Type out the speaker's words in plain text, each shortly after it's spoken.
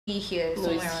Here no,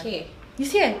 somewhere. it's here.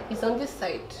 He's here. He's on this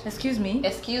side. Excuse me.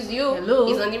 Excuse you. Hello.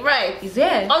 He's on the right. He's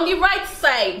there. On the right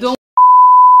side. Don't.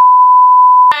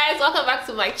 Guys, welcome back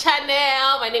to my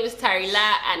channel. My name is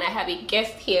Tarila and I have a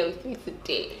guest here with me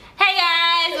today. Hey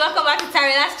guys, welcome back to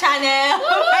Tarila's channel.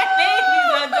 My name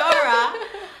is Adora.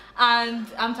 And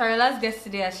I'm Tarila's guest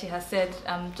today, as she has said.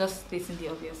 I'm just stating the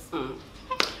obvious.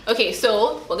 Okay,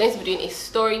 so we're going to be doing a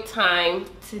story time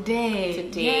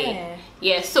today.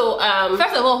 Yeah, so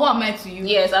first of all, who am I to you?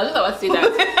 yes, I was just about to say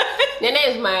that. Nene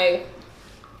is my,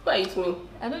 what are you to me?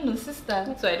 I don't know,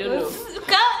 sister. So I don't know.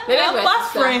 We're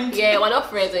best friends. Yeah, we're not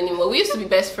friends anymore. We used to be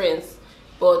best friends,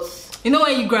 but you know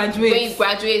when you graduate. When you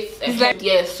graduate, it's like,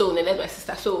 yeah. So Nene is my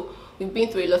sister. So we've been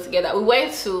through a lot together. We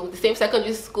went to the same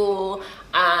secondary school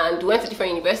and we went to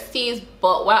different universities.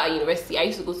 But while at university, I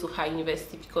used to go to her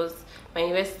university because my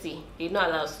university, they don't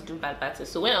allow us to do bad things.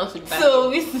 So when I was to do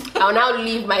bad things, I'll now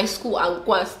leave my school and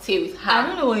go and stay with her. I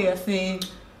don't know what you're saying.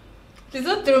 Please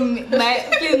don't throw me.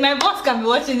 My boss can be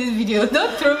watching this video.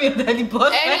 Don't throw me under the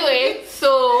bus. Anyway,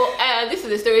 so this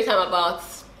is a story time about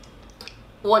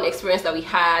one experience that we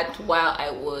had while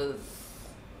I was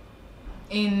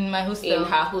in my hostel. In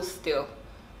her hostel.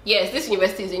 Yes, this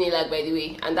university is Unilag, by the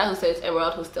way, and that hostel is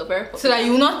Emerald Hostel. Very popular. So that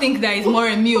you will not think that it's more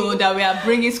and me that we are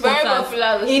bringing squatters. Very popular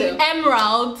hostel. In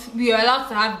Emerald, we are allowed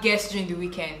to have guests during the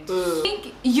weekend. I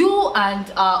think you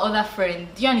and our other friend,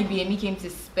 you and Ibiemi, came to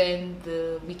spend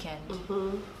the weekend.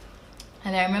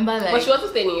 And I remember like... But she wasn't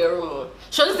staying in your room.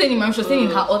 She wasn't staying in my room, she was staying in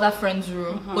her other friend's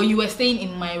room. But you were staying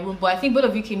in my room. But I think both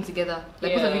of you came together.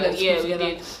 Like both of you left school together.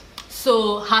 We did.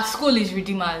 So her school is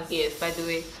Redeemers, yes, by the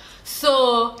way.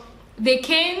 So they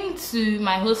came to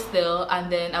my hostel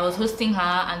and then I was hosting her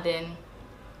and then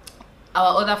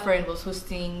our other friend was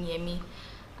hosting Yemi.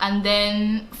 And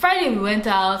then Friday we went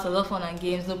out, a lot of fun and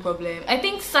games, no problem. I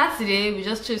think Saturday we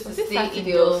just chose to stay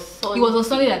indoors. It was on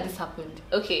Sunday that this happened.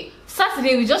 Okay.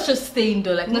 Saturday we just chose to stay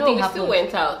indoors, like nothing happened. We still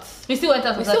went out. We still went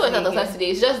out on Saturday. We still went out on Saturday.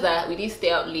 It's just that we didn't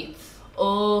stay out late.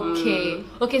 Okay.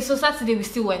 Okay, so Saturday we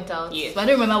still went out. Yes. But I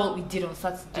don't remember what we did on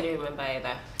Saturday. I don't remember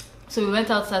either. So we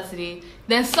went out Saturday.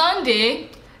 Then Sunday,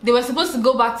 they were supposed to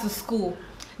go back to school.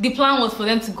 The plan was for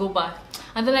them to go back.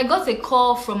 And then I got a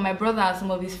call from my brother and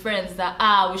some of his friends that,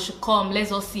 we should come,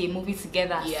 let's all see a movie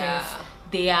together since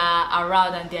they are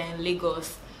around and they're in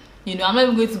Lagos. You know, I'm not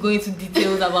even going to go into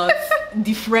details about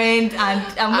the friend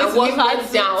and I'm going to give her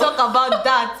to talk about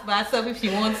that by herself if she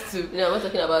wants to. No, I'm not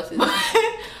talking about it.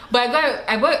 But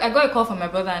I got a call from my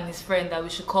brother and his friend that we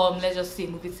should come, let's just see a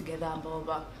movie together and blah, blah,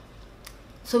 blah.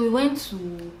 So we went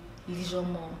to Leisure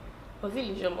Mall. Was it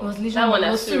Leisure Mall? It was Leisure Mall.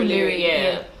 It was Surulere,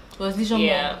 yeah. It was Leisure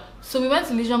Mall. So we went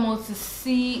to Leisure Mall to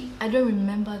see, I don't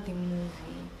remember the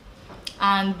movie.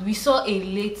 And we saw a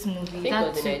late movie.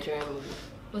 I think it was a Nigerian movie.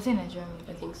 Was it a Nigerian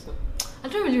movie? I think so. I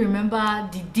don't really remember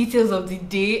the details of the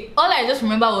day. All I just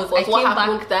remember was I came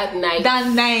back that night.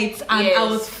 And I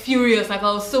was furious, like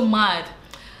I was so mad.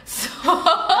 So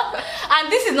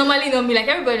and this is normally not me, like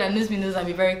everybody that knows me knows I'm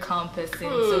a very calm person.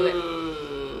 So like,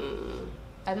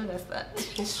 I don't understand.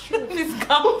 It's true. Please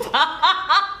calm down.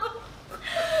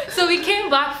 So we came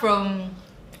back from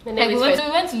like, we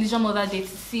went to Leisure Mall that day to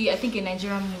see I think a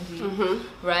Nigerian movie,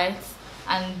 right?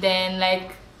 And then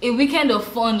like a weekend of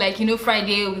fun, like you know,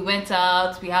 Friday we went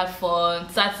out, we had fun.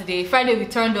 Friday we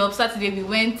turned up. Saturday we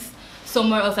went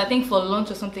somewhere else, I think for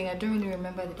lunch or something. I don't really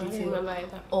remember the details. I don't remember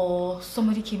either. Or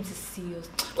somebody came to see us.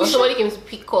 Or somebody came to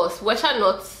pick us. We're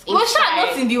not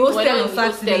in the hostel on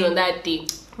Saturday on that day,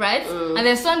 right? And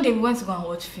then Sunday we went to go and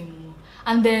watch film.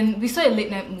 And then we saw a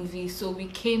late night movie, so we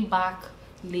came back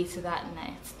later that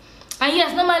night. And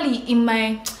yes, normally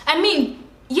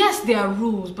yes, there are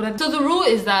rules, but so the rule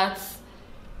is that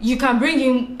you can bring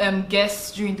in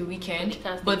guests during the weekend,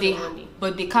 but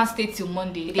they can't stay till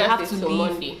Monday. They have to leave.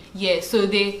 Monday. Yeah, so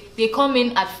they come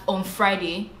in on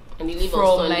Friday and they leave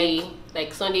on Sunday,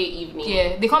 like Sunday evening.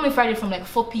 Yeah, they come in Friday from like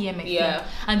 4 p.m. I think,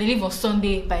 and they leave on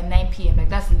Sunday by 9 p.m. Like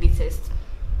that's the latest.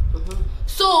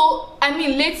 So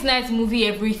late night movie,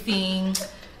 everything.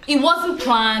 It wasn't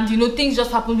planned, you know, things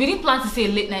just happened. We didn't plan to see a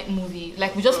late night movie.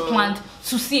 Like we just planned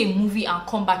to see a movie and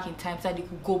come back in time so that they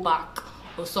could go back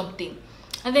or something.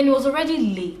 And then it was already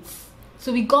late.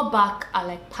 So we got back at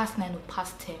like past 9 or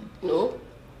past 10. No,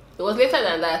 it was later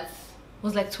than that. It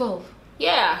was like 12.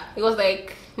 Yeah, it was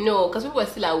like, no, because people were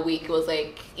still awake. It was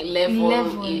like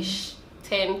 11-ish.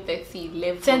 10:30,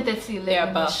 11. 10:30,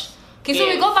 11-ish. Okay, so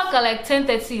we got back at like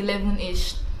 10:30,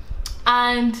 11-ish.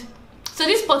 And so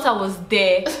this Potter was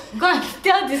there. Go and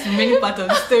tell this remaining part of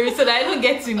the story so that I don't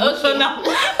get too emotional.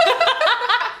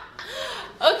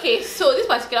 Okay, so this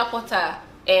particular Potter,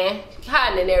 her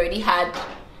and Nene already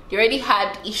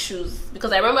had issues,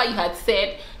 because I remember you had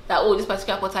said that, oh, this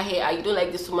particular porter here, you don't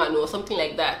like this woman or something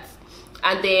like that.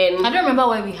 And then I don't remember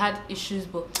why we had issues,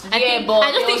 but I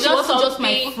just think she was wasn't just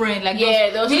my friend. Like,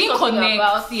 there was we just didn't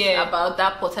connect. about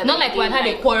that porter. Not like we had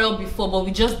a quarrel before, but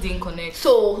we just didn't connect.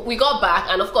 So we got back,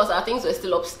 and of course our things were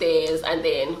still upstairs. And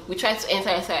then we tried to enter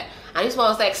inside, and this one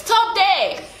was like, "Stop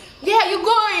there! Where are you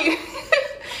going?"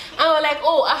 And we're like,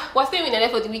 "Oh, we're staying in LA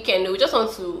for the weekend. We just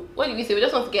want to. What did we say? We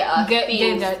just want to get our things.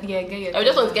 We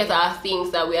just want to get our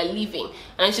things that we are leaving."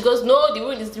 And she goes, "No, the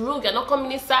rule is the rule. You're not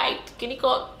coming inside.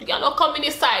 You're not coming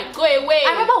inside. Go away."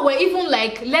 I remember we're even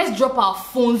like, "Let's drop our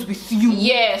phones with you."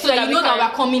 Yeah, so that you know that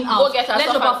we're coming out. Go get our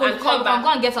stuff drop our and come back. Go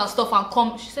and get our stuff and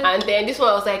come. She said, and then this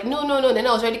one was like, "No." Then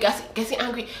I was already getting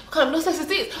angry. What kind of nonsense is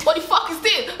this? What the fuck is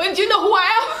this? Do you know who I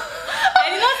am? I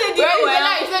did not say, "Do you know who I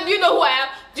am?" He said, "Do you know who I am?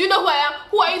 Do you know who I am?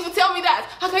 Who are you to tell me that?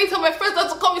 How can you tell my friends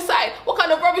not to come inside? What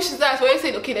kind of rubbish is that?" So I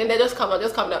said, "Okay, then just calm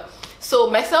down. So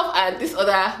myself and this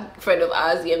other friend of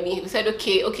ours, Yemi, we said,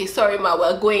 okay, sorry ma,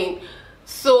 we're going."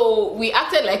 So we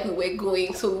acted like we were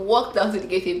going. So we walked down to the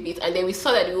gate a bit, and then we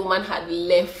saw that the woman had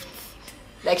left.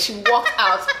 Like, she walked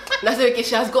out, and I said, "Okay,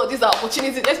 she has got this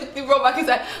opportunity. Let's quickly run back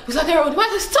inside." We saw there, we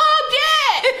said, "Stop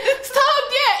there,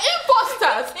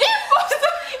 imposters!"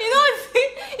 You know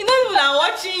people are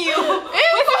watching you,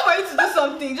 waiting for you to do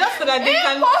something, just so that they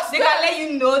can let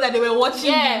you know that they were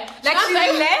watching you. Like, she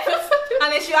left,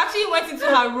 and then she actually went into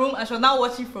her room, and she was now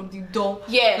watching from the door.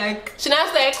 Yeah, like she now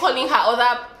started calling her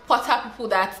other porter people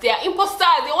that they are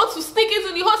imposters. They want to sneak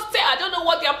into the hostel. I don't know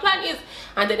what their plan is.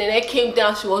 And then I came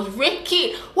down. She was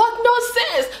raking. "What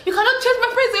nonsense! You cannot chase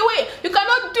my friends away. You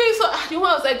cannot do it." So the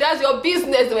one was like, "That's your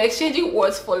business." They were exchanging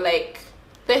words for like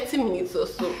 30 minutes or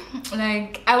so.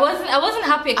 Like, I wasn't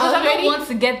happy because I don't want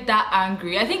to get that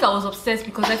angry. I think I was obsessed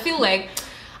because I feel like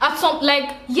at some,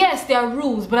 like, yes, there are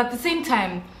rules, but at the same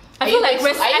time, I feel like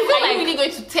are you really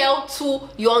going to tell two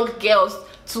young girls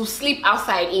to sleep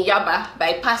outside in Yaba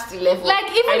by past 11? Like,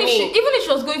 even if she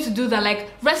was going to do that, like,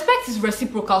 respect is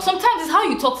reciprocal. Sometimes it's how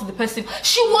you talk to the person.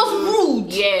 She was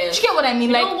rude. Yeah, you get what I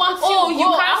mean? Like, you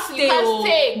can't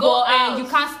stay. Go out. You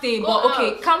can't stay. But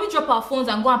okay, can we drop our phones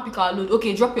and go and pick our load?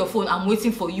 Okay, drop your phone. I'm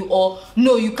waiting for you. Or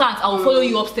no, you can't. I will follow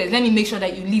you upstairs. Let me make sure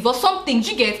that you leave or something.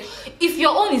 You get? If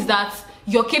your own is that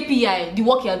your KPI, the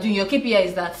work you are doing, your KPI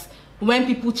is that when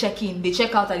people check in, they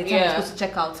check out at the time they're supposed to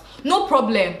check out. No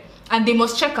problem. And they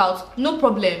must check out, no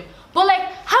problem. But like,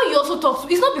 how you also talk to,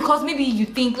 it's not because maybe you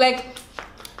think, like,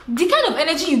 the kind of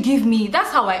energy you give me,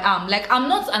 that's how I am. Like, I'm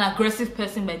not an aggressive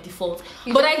person by default,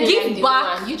 but I give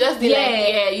back. You just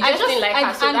didn't didn't like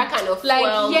her, so that kind of like,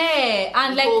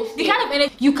 and like the kind of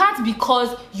energy, you can't,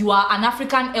 because you are an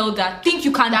African elder, think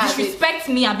you can disrespect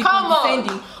me and be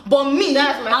condescending. But me,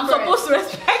 I'm supposed to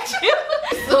respect you.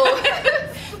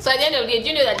 So at the end of the day, do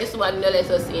you know that this woman did not let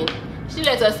us in? She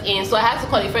let us in, so I had to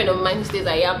call a friend of mine who stays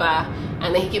at Yaba,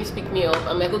 and then he came to pick me up.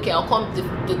 I'm like, okay, I'll come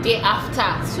the day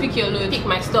after to pick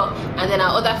my stuff. And then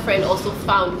our other friend also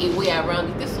found a way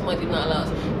around it. This woman did not allow us.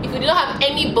 If we did not have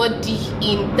anybody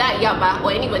in that Yaba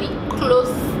or anybody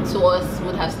close to us,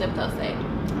 would have slept outside.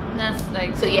 That's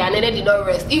like, so yeah, and then they did not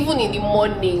rest. Even in the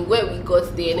morning when we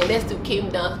got there, and then they still came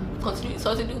down, continue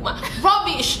insulting the woman.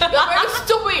 Rubbish! You're very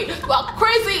stupid! You are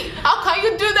crazy! How can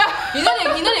you do that?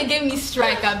 You know they gave me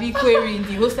strike and be query in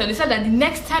the hostel. They said that the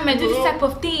next time I do this type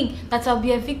of thing, that I'll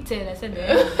be evicted. I said,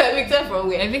 evicted from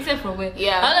where? Evicted from where?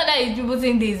 Yeah. I know that people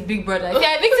saying this big brother. If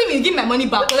you're evicting me, give my money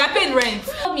back because I paid rent.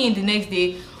 Called me in the next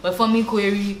day, we're forming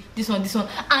query, this one,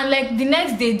 and like the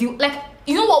next day,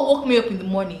 you know what woke me up in the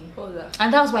morning? What was that?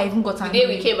 And that's why I even got angry. The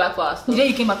day we came back for our stuff. The day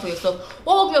you came back for your stuff.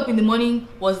 What woke me up in the morning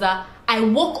was that I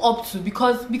woke up to,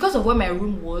 because of where my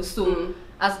room was, so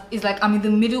as it's like I'm in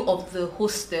the middle of the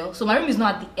hostel, so my room is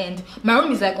not at the end. My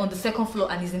room is like on the second floor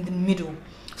and is in the middle.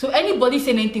 So anybody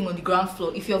saying anything on the ground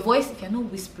floor, if you're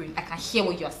not whispering, I can hear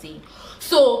what you're saying.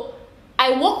 So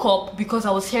I woke up because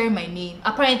I was hearing my name.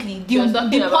 Apparently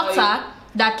the porter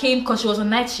that came, because she was on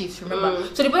night shifts,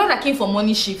 remember? So the person that came for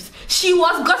morning shifts, she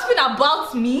was gossiping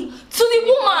about me to the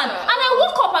woman. And I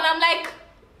woke up and I'm like,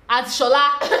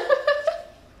 Shola,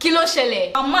 Kilo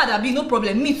Shele. I'm mad, Abi, no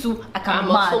problem. Me too, I'm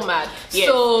mad. Also mad. Yes.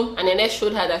 So, and then they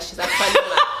showed her that she's actually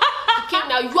mad. She came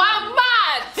now, you are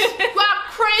mad! You are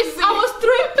crazy! I was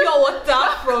throwing pure water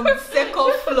from the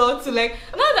second floor to, like,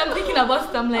 now that I'm thinking about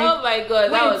it, I'm like, oh my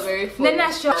god, that was very funny.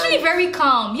 Then she's actually very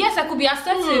calm. Yes, I could be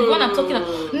assertive when I'm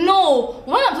talking no,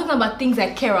 when I'm talking about things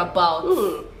I care about.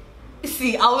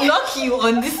 See, I will lock you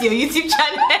on this your YouTube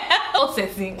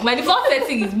channel. My default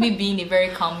setting is me being a very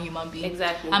calm human being.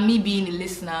 Exactly. And me being a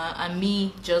listener, and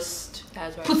me just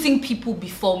putting people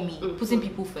before me, putting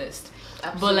people first.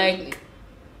 Absolutely. But like,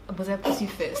 was I put you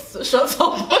first? So shut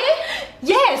up.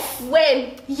 Yes.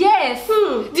 When? Yes.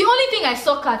 The I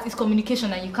suck at is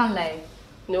communication, and you can't lie.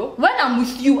 No. When I'm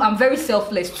with you, I'm very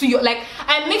selfless to you. Like,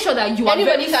 I make sure that you are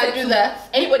Anybody very can do that.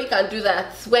 Anybody can do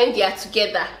that when they are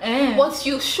together. Once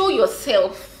you show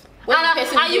yourself when the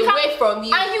person is away from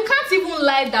you, and you can't even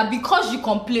lie that because you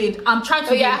complained, I'm trying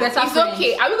to be a better friend. It's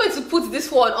okay. Are we going to put this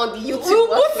one on the YouTube? We'll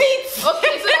put it.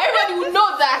 Okay, so that everybody will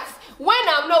know that when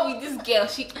I'm not with this girl,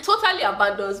 she totally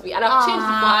abandons me, and I've changed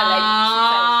it for her like 2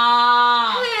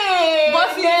 times. Hey,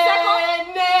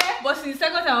 but since the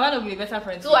second time, I want to be a better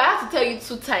friend. So I have to tell you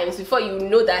 2 times before you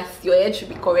know that your head should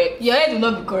be correct. Your head will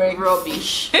not be correct.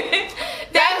 Rubbish.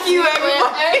 Thank you,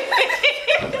 everybody.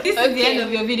 This is the end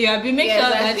of your video. I'll be make sure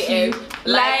that you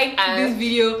like this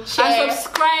video, share, and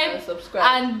subscribe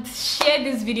and share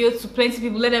this video to plenty of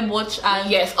people. Let them watch. And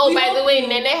yes. Oh, by the way,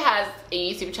 Nene has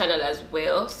a YouTube channel as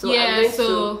well. So yeah, I'm going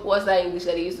to, what's that English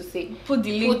that they used to say? Put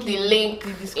the link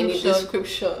in the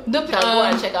description. Don't go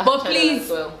and check out her please, as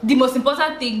well. The most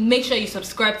important thing, make sure you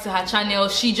subscribe to her channel.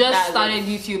 She just started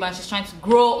YouTube and she's trying to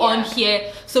grow on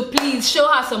here. So please show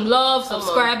her some love.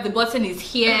 Subscribe. The button is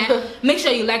here. Make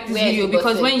sure you like this video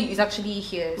because it's actually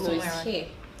here. No, it's here.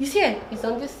 He's here. It's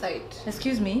on this side.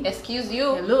 Excuse me. Excuse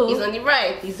you. Hello. He's on the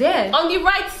right. He's there. On the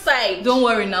right side. Don't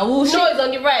worry now. No, it's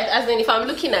on the right. As in, if I'm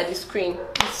looking at the screen,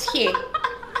 it's here.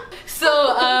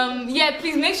 So yeah,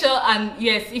 please make sure, and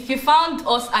yes, if you found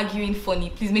us arguing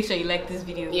funny, please make sure you like this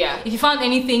video. Yeah. If you found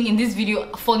anything in this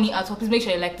video funny at all, please make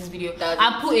sure you like this video.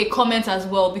 And put a comment as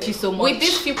well. Thank you so much. With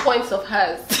these few points of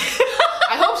hers,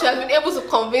 I hope she has been able to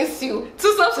convince you to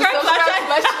subscribe to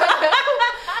my channel.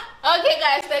 Okay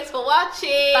guys, thanks for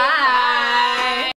watching. Bye.